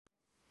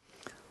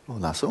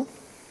Lasso.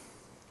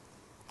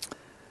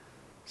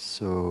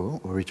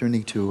 So we're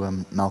returning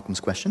to Malcolm's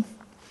question.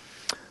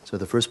 So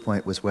the first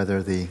point was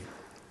whether the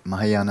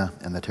Mahayana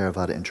and the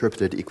Theravada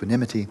interpreted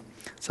equanimity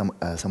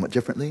somewhat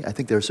differently. I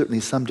think there are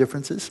certainly some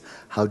differences.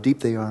 How deep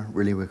they are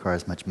really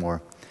requires much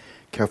more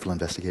careful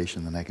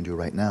investigation than I can do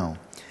right now.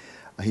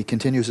 He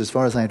continues, as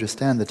far as I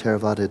understand, the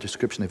Theravada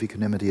description of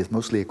equanimity is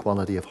mostly a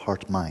quality of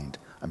heart-mind.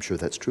 I'm sure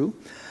that's true.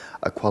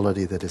 A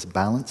quality that is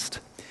balanced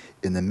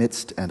in the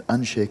midst and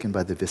unshaken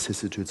by the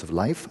vicissitudes of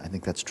life. I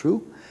think that's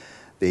true.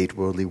 The 8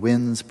 worldly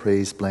winds,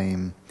 praise,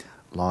 blame,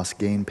 loss,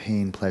 gain,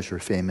 pain, pleasure,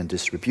 fame, and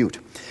disrepute.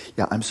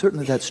 Yeah, I'm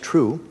certain that's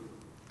true.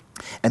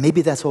 And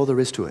maybe that's all there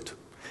is to it.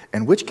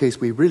 In which case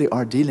we really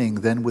are dealing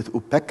then with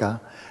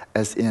upekkha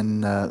as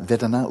in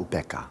Vedana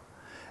upekkha.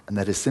 And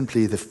that is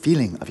simply the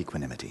feeling of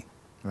equanimity,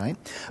 right?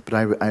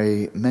 But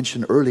I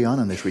mentioned early on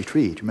in this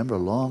retreat, remember a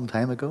long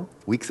time ago,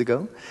 weeks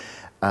ago,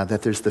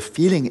 that there's the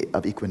feeling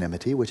of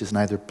equanimity, which is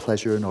neither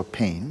pleasure nor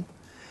pain.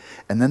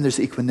 And then there's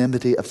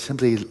equanimity of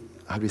simply,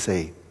 how do we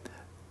say,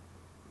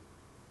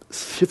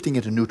 shifting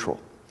into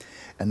neutral.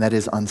 And that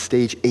is on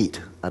stage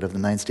 8 out of the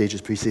 9 stages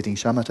preceding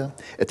Shamatha.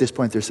 At this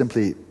point, there's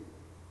simply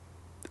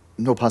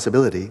no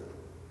possibility,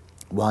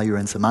 while you're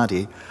in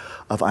samadhi,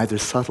 of either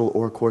subtle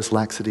or coarse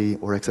laxity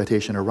or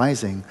excitation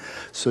arising.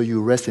 So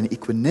you rest in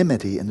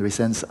equanimity in the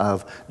sense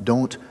of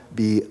don't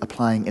be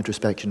applying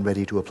introspection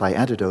ready to apply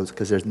antidotes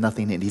because there's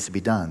nothing that needs to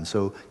be done.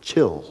 So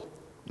chill,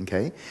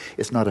 okay?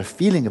 It's not a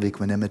feeling of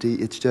equanimity,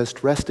 it's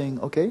just resting,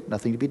 okay,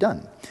 nothing to be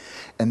done.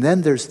 And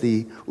then there's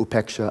the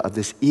upeksha of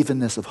this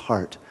evenness of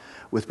heart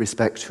with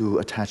respect to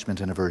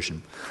attachment and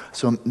aversion.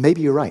 So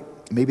maybe you're right.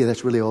 Maybe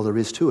that's really all there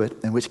is to it,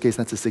 in which case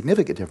that's a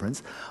significant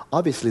difference.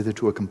 Obviously the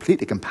two are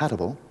completely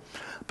compatible,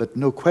 but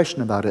no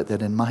question about it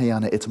that in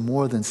Mahayana it's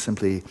more than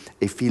simply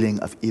a feeling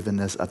of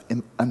evenness, of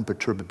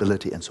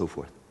unperturbability and so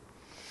forth.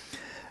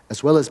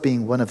 As well as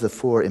being one of the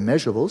 4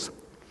 immeasurables,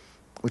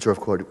 which are of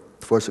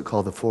course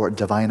called the 4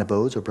 divine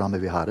abodes or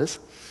Brahma-viharas.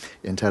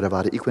 In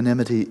Theravada,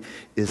 equanimity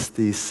is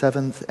the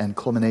 7th and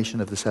culmination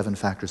of the 7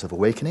 factors of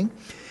awakening.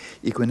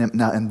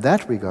 Now, in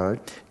that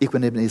regard,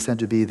 equanimity is said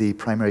to be the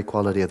primary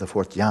quality of the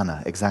 4th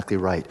jhana, exactly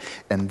right.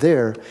 And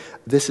there,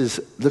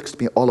 looks to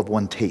be all of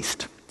one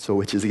taste, so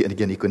which is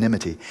again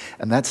equanimity.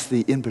 And that's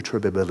the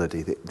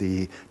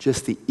imperturbability,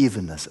 just the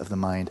evenness of the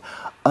mind,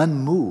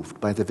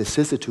 unmoved by the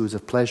vicissitudes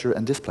of pleasure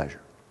and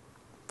displeasure.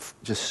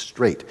 Just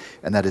straight.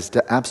 And that is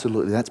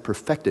that's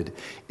perfected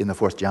in the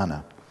 4th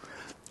jhana.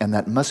 And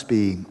that must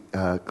be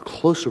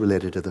closely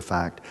related to the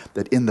fact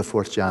that in the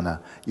 4th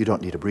jhana, you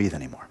don't need to breathe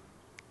anymore.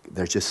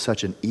 There's just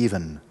such an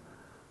evenness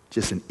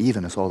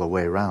all the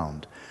way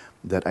around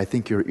that I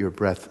think your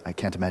breath, I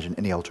can't imagine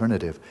any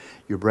alternative.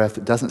 Your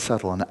breath doesn't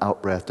settle on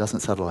out-breath,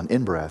 doesn't settle on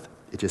in-breath.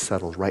 It just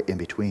settles right in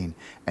between.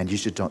 And you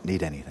just don't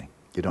need anything.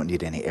 You don't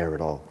need any air at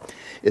all.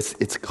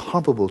 It's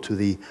comparable to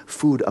the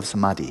food of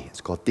samadhi.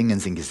 It's called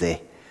Dingenzingze,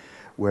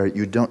 where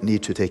you don't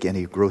need to take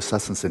any gross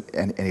sustenance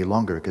any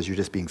longer because you're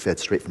just being fed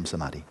straight from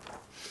samadhi.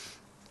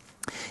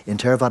 In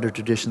Theravada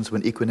traditions,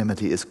 when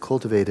equanimity is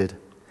cultivated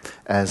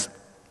as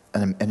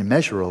an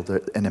immeasurable,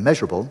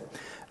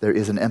 there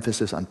is an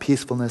emphasis on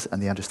peacefulness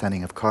and the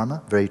understanding of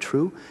karma, very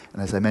true.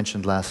 And as I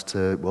mentioned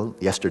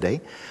yesterday,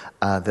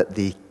 that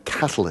the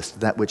catalyst,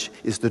 that which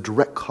is the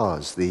direct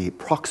cause, the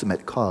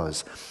proximate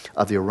cause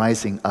of the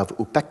arising of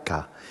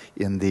upekkha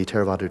in the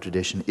Theravada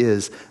tradition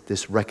is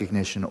this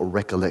recognition or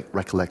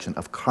recollection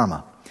of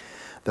karma.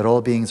 That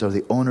all beings are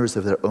the owners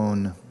of their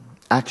own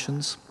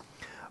actions,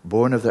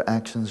 born of their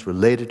actions,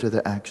 related to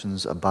their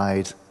actions,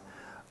 abide,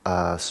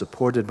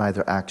 supported by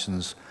their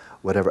actions,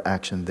 whatever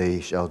action they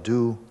shall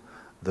do,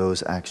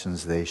 those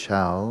actions they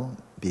shall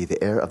be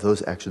the heir. Of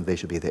those actions they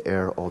shall be the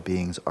heir. All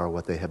beings are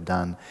what they have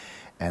done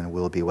and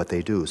will be what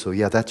they do. So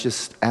yeah, that's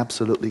just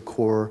absolutely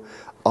core,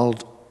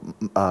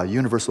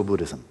 universal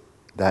Buddhism.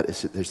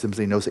 There's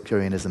simply no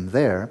sectarianism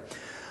there.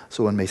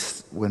 So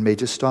one may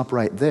just stop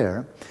right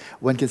there.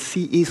 One can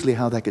see easily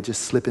how that could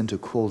just slip into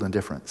cold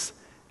indifference.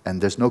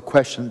 And there's no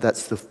question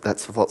that's the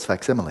false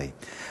facsimile.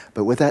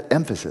 But with that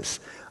emphasis,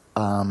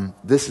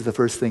 this is the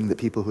first thing that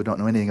people who don't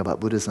know anything about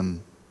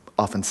Buddhism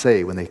often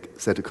say when they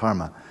say to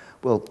karma,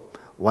 well,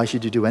 why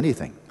should you do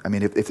anything? I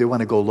mean, if they want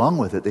to go along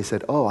with it, they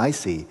said, oh, I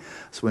see.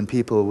 So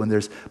when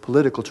there's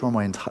political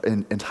turmoil in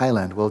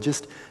Thailand, well,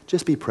 just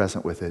be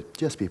present with it.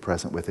 Just be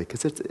present with it,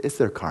 because it's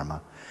their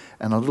karma.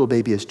 And a little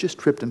baby has just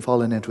tripped and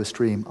fallen into a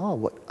stream. Oh,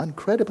 what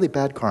incredibly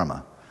bad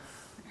karma.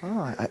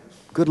 Oh,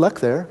 good luck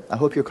there. I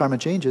hope your karma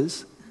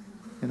changes,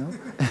 you know.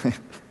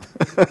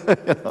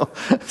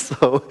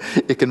 So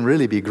it can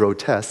really be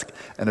grotesque.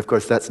 And of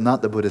course, that's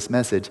not the Buddhist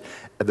message.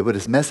 The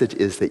Buddhist message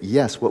is that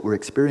yes, what we're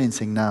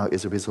experiencing now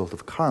is a result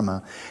of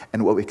karma,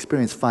 and what we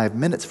experience 5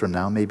 minutes from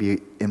now may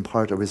be in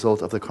part a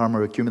result of the karma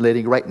we're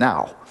accumulating right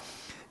now.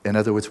 In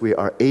other words, we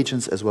are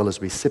agents as well as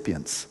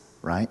recipients,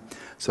 right?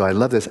 So I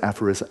love this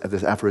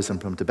aphorism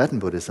from Tibetan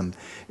Buddhism.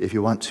 If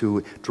you want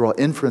to draw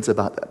inference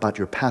about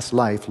your past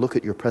life, look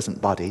at your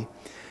present body.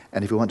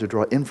 And if you want to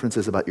draw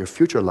inferences about your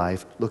future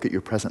life, look at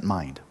your present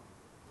mind.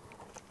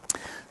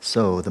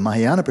 So the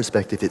Mahayana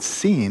perspective, it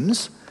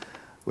seems,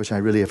 which I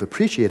really have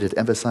appreciated,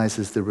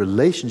 emphasizes the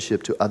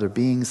relationship to other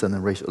beings and the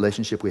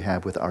relationship we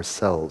have with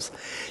ourselves.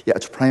 Yeah,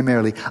 it's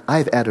primarily,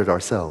 I've added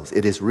ourselves.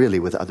 It is really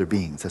with other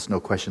beings. There's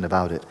no question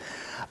about it.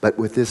 But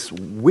with this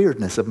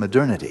weirdness of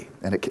modernity,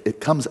 and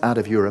it comes out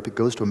of Europe, it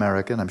goes to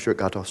America, and I'm sure it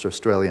got to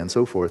Australia and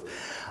so forth,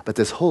 but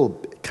this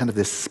whole kind of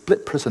this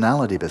split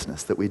personality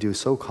business that we do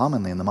so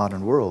commonly in the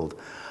modern world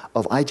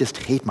of I just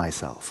hate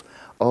myself.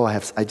 Oh,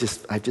 I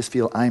just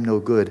feel I'm no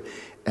good.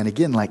 And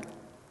again, like,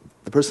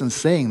 the person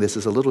saying this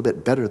is a little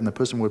bit better than the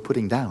person we're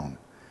putting down.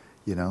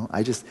 You know,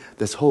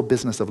 this whole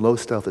business of low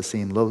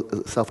self-esteem, low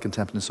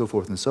self-contempt, and so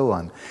forth and so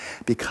on,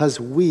 because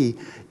we,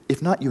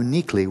 if not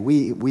uniquely,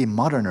 we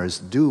moderners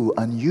do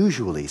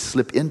unusually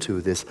slip into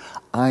this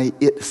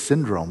I-it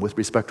syndrome with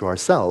respect to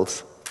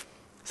ourselves,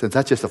 since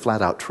that's just a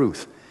flat-out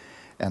truth.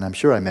 And I'm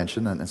sure I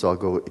mentioned, and so I'll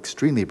go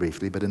extremely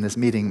briefly, but in this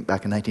meeting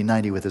back in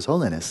 1990 with His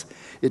Holiness,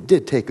 it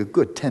did take a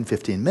good 10,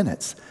 15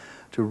 minutes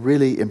to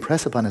really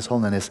impress upon His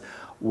Holiness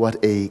what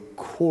a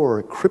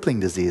core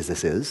crippling disease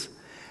this is,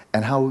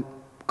 and how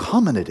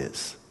common it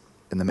is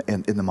in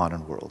the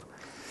modern world.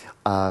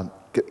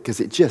 Because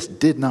it just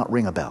did not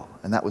ring a bell.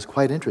 And that was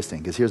quite interesting,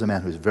 because here's a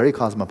man who's very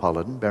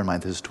cosmopolitan. Bear in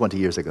mind, this is 20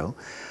 years ago.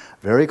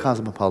 Very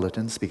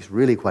cosmopolitan, speaks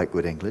really quite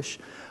good English,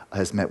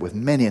 has met with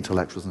many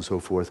intellectuals and so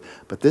forth.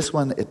 But this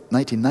one, in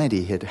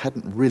 1990, he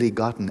hadn't really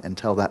gotten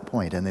until that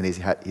point, and then he's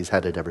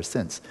had it ever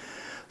since.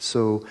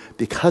 So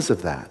because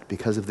of that,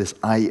 because of this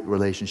I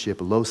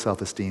relationship, low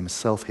self-esteem,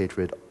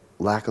 self-hatred,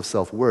 lack of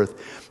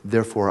self-worth,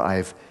 therefore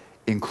I've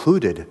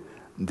included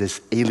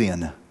this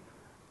alien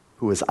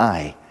who is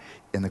I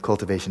in the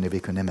cultivation of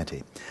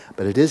equanimity.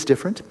 But it is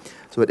different.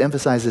 So it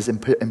emphasizes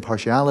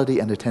impartiality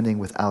and attending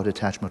without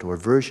attachment or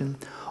aversion,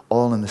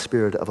 all in the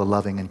spirit of a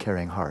loving and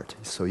caring heart.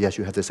 So yes,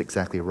 you have this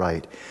exactly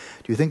right.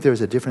 Do you think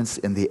there's a difference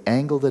in the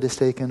angle that is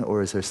taken,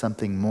 or is there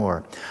something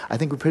more? I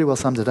think we pretty well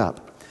summed it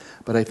up.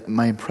 But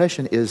my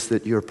impression is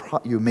that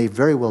you may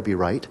very well be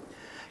right,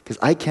 because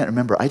I can't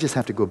remember. I just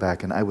have to go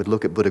back, and I would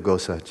look at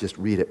Buddhaghosa, just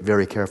read it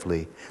very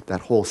carefully, that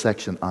whole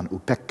section on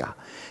upekkha,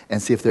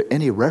 and see if there are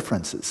any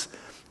references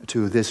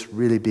to this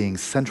really being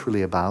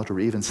centrally about, or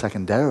even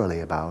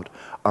secondarily about,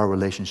 our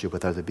relationship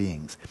with other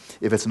beings.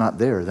 If it's not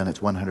there, then it's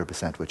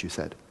 100% what you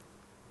said.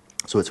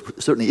 So it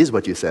certainly is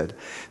what you said.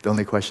 The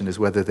only question is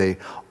whether they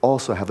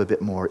also have a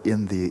bit more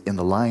in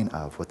the line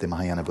of what the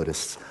Mahayana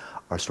Buddhists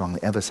are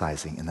strongly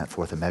emphasizing in that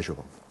fourth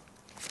immeasurable.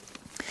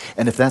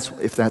 And if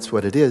that's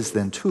what it is,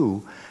 then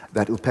too,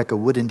 that upekkha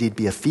would indeed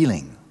be a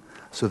feeling.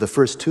 So the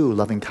first two,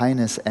 loving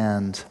kindness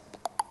and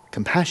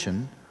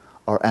compassion,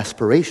 are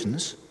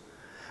aspirations,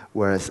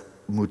 whereas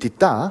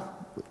mudita,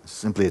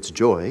 simply it's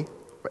joy,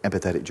 or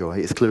empathetic joy,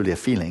 is clearly a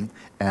feeling,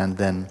 and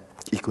then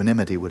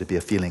equanimity would be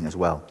a feeling as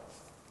well.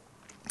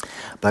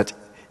 But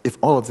if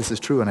all of this is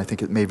true, and I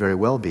think it may very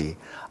well be,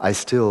 I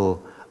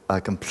still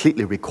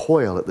completely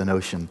recoil at the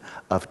notion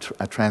of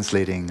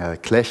translating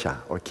klesha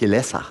or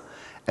kilesa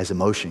as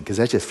emotion, because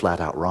that's just flat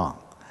out wrong.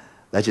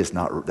 That's just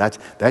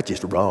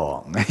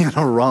wrong,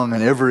 wrong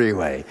in every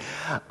way.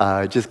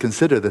 Just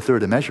consider the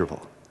third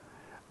immeasurable.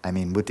 I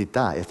mean,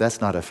 mudita, if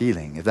that's not a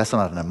feeling, if that's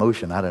not an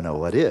emotion, I don't know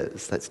what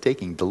is. That's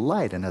taking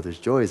delight in others'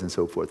 joys and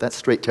so forth. That's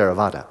straight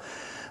Theravada.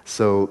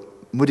 So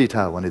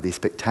mudita, one of these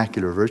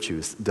spectacular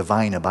virtues,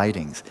 divine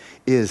abidings,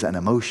 is an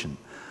emotion.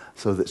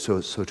 So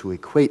to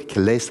equate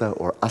kilesa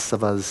or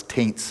asavas,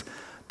 taints,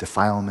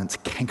 defilements,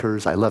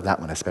 cankers, I love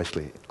that one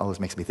especially. It always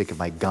makes me think of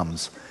my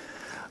gums.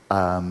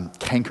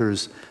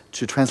 Cankers,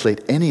 to translate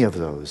any of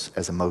those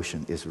as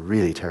emotion is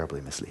really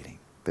terribly misleading.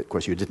 But of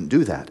course you didn't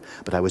do that.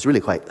 But I was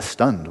really quite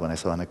stunned when I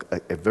saw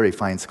a very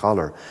fine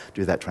scholar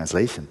do that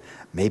translation.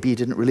 Maybe he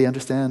didn't really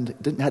understand,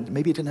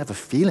 maybe he didn't have a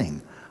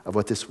feeling of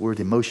what this word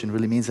emotion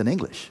really means in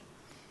English.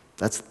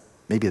 That's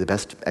maybe the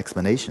best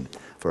explanation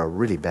for a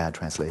really bad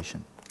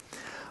translation.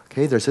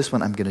 Okay, there's this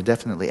one I'm going to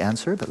definitely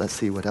answer, but let's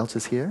see what else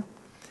is here.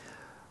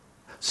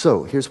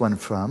 So here's one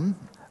from,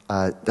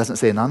 doesn't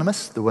say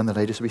anonymous. The one that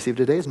I just received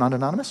today is not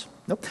anonymous.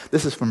 Nope.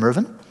 This is from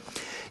Mervyn.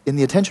 In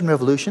the Attention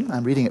Revolution,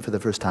 I'm reading it for the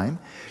first time,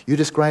 you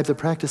describe the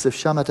practice of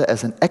shamatha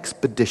as an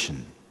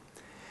expedition,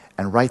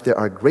 and write there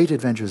are great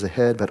adventures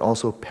ahead, but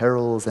also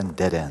perils and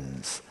dead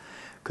ends.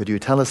 Could you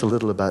tell us a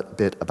little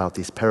bit about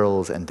these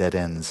perils and dead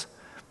ends,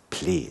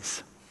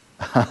 please?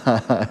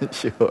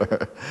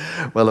 Sure.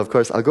 Well, of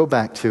course, I'll go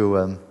back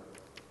to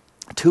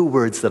two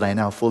words that I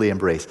now fully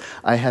embrace.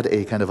 I had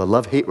a kind of a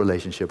love-hate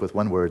relationship with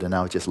one word, and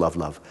now it's just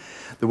love-love.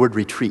 The word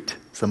retreat,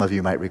 some of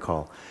you might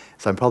recall.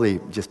 So I'm probably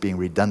just being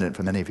redundant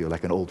for many of you,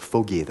 like an old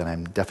fogey that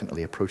I'm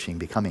definitely approaching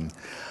becoming.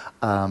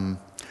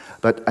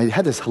 But I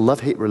had this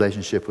love-hate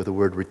relationship with the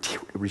word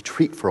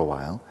retreat for a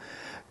while,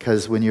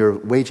 because when you're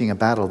waging a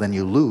battle, then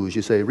you lose.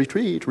 You say,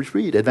 retreat,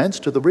 retreat, advance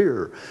to the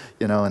rear,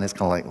 and it's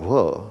kind of like,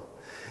 whoa.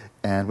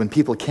 And when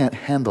people can't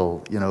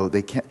handle,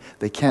 they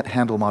can't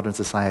handle modern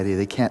society,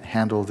 they can't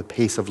handle the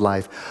pace of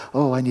life.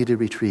 Oh, I need a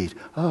retreat.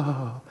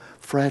 Oh,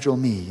 fragile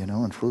me, and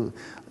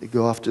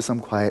go off to some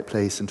quiet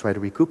place and try to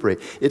recuperate.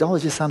 It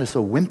always just sounded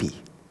so wimpy,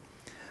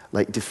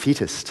 like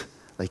defeatist,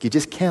 Like, you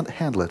just can't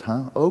handle it,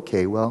 huh?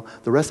 Okay, well,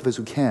 the rest of us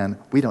who can,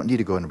 we don't need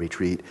to go and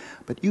retreat.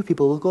 But you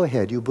people will go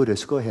ahead, you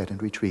Buddhists, go ahead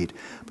and retreat.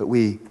 But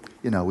we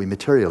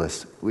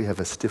materialists, we have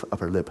a stiff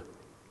upper lip.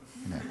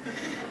 You know.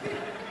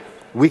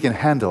 We can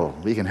handle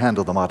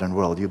the modern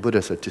world. You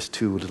Buddhists are just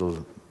too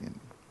little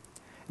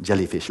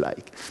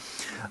jellyfish-like.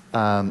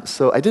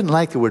 So I didn't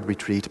like the word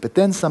retreat, but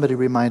then somebody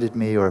reminded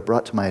me or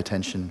brought to my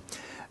attention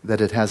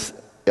that it has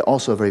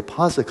also a very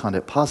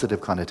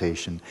positive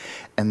connotation,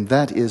 and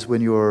that is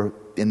when you're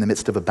in the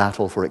midst of a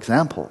battle, for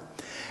example,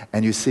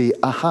 and you see,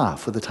 aha,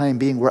 for the time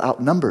being, we're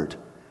outnumbered.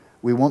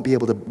 We won't be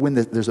able to win.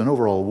 There's an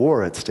overall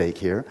war at stake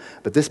here,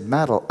 but this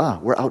battle,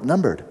 we're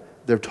outnumbered.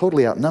 They're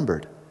totally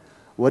outnumbered.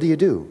 What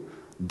do?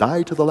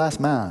 Die to the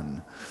last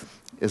man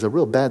is a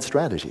real bad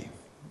strategy.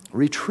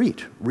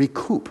 Retreat,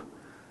 recoup,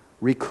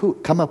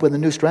 come up with a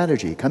new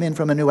strategy, come in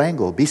from a new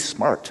angle, be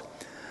smart.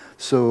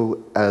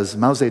 So as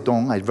Mao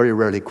Zedong, I very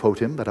rarely quote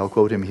him, but I'll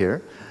quote him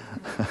here.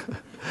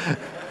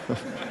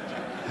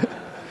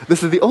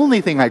 This is the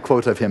only thing I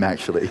quote of him,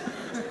 actually.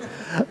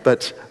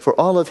 But for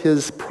all of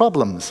his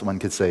problems, one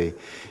could say,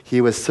 he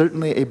was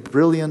certainly a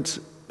brilliant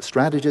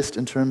strategist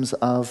in terms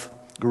of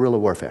guerrilla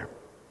warfare.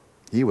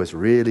 He was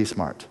really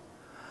smart.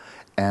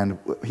 And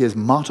his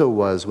motto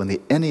was, when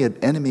the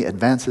enemy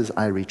advances,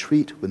 I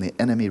retreat. When the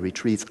enemy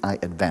retreats, I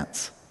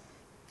advance.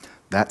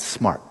 That's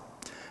smart.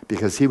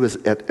 Because he was,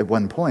 at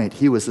one point,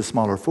 he was the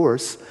smaller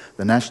force,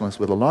 the nationalists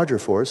with a larger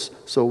force.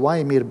 So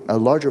why meet a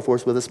larger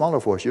force with a smaller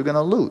force? You're going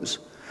to lose.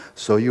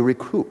 So you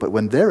recruit. But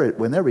when they're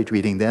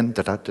retreating, then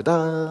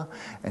da-da-da-da,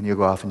 and you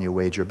go off and you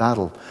wage your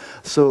battle.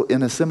 So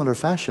in a similar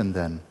fashion,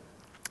 then,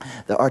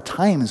 there are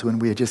times when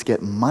we just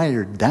get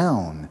mired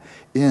down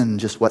in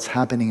just what's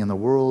happening in the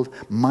world,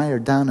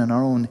 mired down in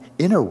our own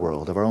inner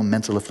world of our own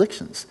mental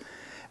afflictions.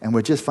 And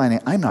we're just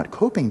finding, I'm not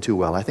coping too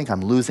well. I think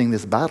I'm losing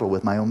this battle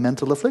with my own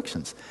mental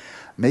afflictions.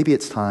 Maybe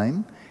it's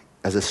time,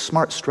 as a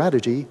smart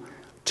strategy,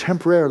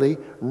 temporarily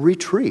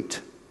retreat.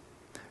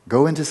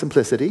 Go into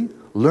simplicity,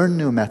 learn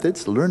new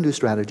methods, learn new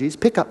strategies,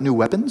 pick up new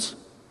weapons,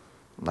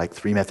 like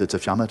 3 methods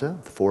of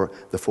Shamatha,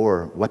 the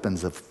four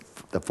weapons of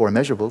the 4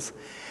 measurables.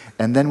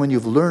 And then when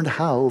you've learned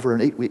how over an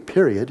 8-week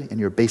period in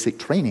your basic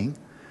training,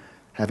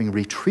 having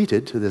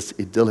retreated to this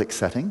idyllic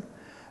setting,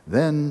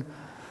 then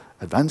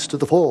advance to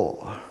the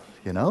fore,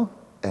 and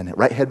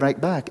head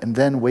right back, and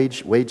then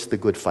wage the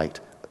good fight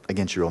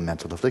against your own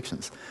mental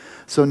afflictions.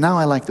 So now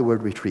I like the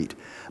word retreat.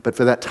 But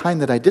for that time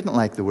that I didn't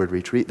like the word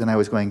retreat, then I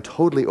was going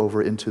totally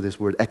over into this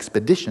word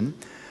expedition,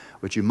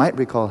 which you might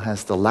recall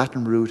has the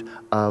Latin root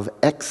of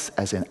ex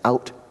as in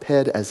out,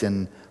 ped as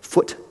in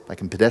foot,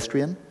 like in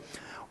pedestrian,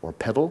 or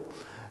pedal,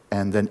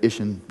 and then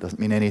ischen doesn't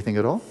mean anything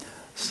at all.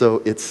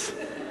 So it's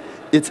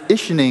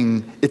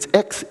ex-issioning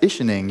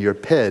your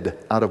ped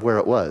out of where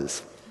it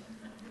was.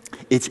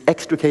 It's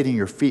extricating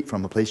your feet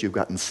from a place you've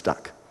gotten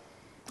stuck.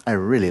 I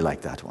really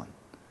like that one,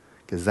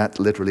 because that's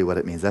literally what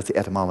it means. That's the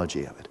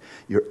etymology of it.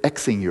 You're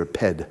Xing your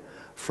ped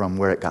from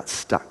where it got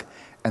stuck.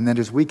 And then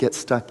as we get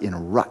stuck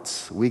in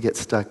ruts, we get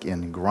stuck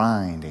in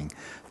grinding,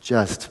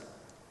 just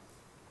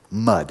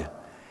mud,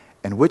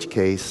 in which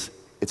case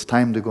it's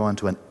time to go on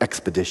to an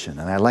expedition.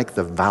 And I like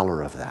the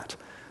valor of that.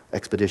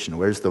 Expedition,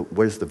 where's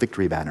the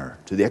victory banner?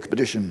 To the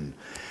expedition.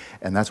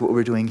 And that's what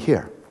we're doing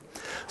here.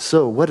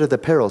 So what are the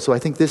perils? So I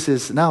think this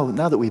is, now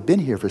that we've been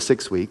here for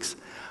 6 weeks,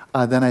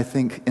 then I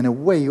think in a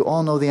way you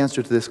all know the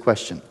answer to this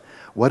question.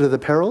 What are the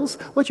perils?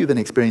 What you've been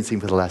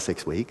experiencing for the last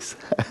 6 weeks,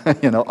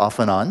 off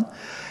and on.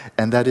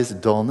 And that is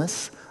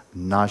dullness,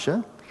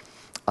 nausea,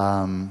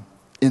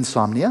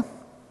 insomnia,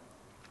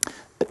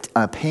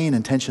 pain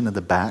and tension in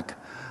the back,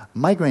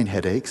 migraine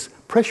headaches,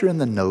 pressure in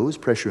the nose,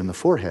 pressure in the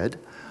forehead,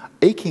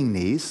 aching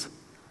knees,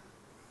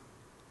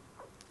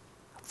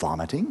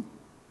 vomiting.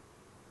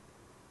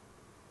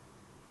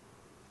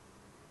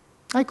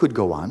 I could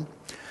go on.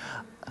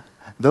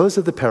 Those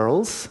are the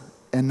perils,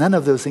 and none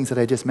of those things that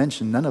I just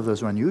mentioned, none of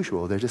those are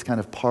unusual. They're just kind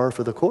of par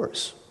for the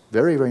course.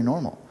 Very, very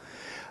normal.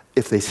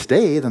 If they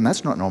stay, then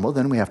that's not normal.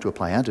 Then we have to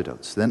apply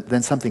antidotes.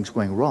 Then something's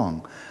going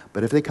wrong.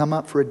 But if they come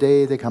up for a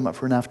day, they come up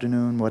for an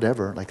afternoon,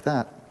 whatever, like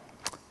that,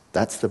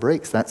 that's the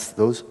breaks.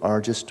 Those are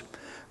just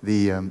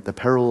the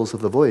perils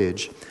of the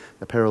voyage,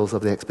 the perils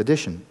of the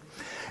expedition.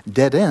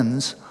 Dead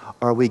ends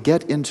are we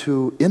get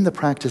into, in the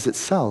practice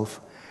itself,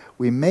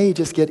 we may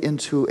just get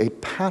into a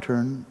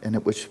pattern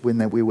which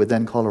we would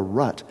then call a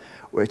rut,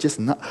 where it's just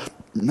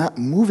not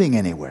moving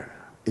anywhere.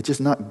 It's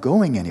just not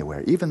going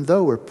anywhere. Even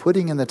though we're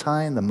putting in the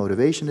time, the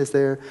motivation is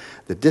there,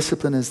 the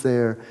discipline is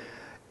there,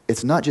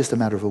 it's not just a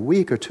matter of a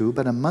week or two,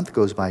 but a month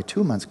goes by,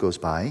 2 months goes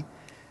by, and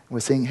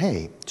we're saying,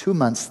 hey, 2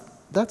 months,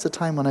 that's a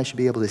time when I should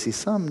be able to see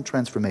some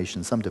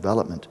transformation, some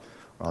development,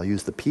 or I'll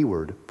use the P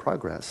word,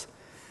 progress.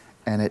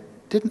 And it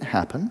didn't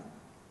happen,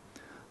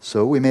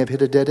 so we may have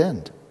hit a dead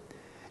end.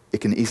 It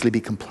can easily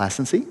be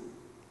complacency.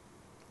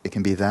 It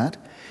can be that.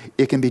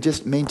 It can be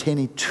just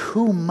maintaining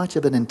too much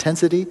of an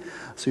intensity,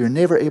 so you're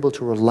never able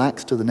to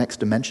relax to the next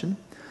dimension.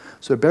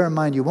 So bear in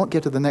mind, you won't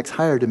get to the next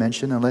higher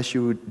dimension unless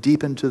you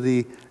deepen to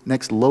the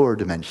next lower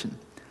dimension.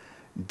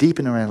 Deep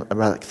in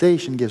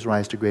relaxation gives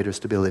rise to greater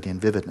stability and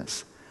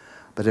vividness.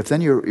 But if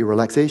then your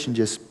relaxation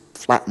just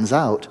flattens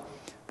out,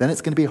 then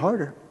it's going to be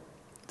harder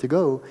to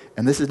go.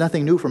 And this is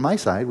nothing new from my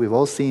side. We've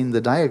all seen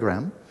the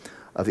diagram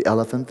of the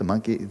elephant, the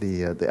monkey,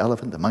 the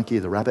elephant, the monkey,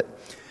 the rabbit.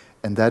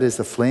 And that is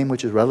the flame,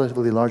 which is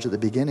relatively large at the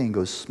beginning,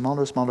 goes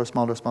smaller, smaller,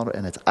 smaller, smaller,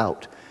 and it's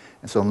out.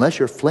 And so unless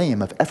your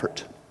flame of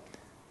effort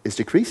is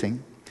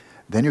decreasing,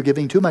 then you're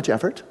giving too much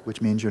effort,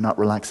 which means you're not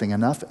relaxing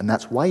enough, and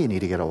that's why you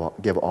need to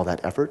give all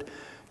that effort,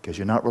 because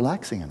you're not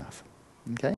relaxing enough. Okay?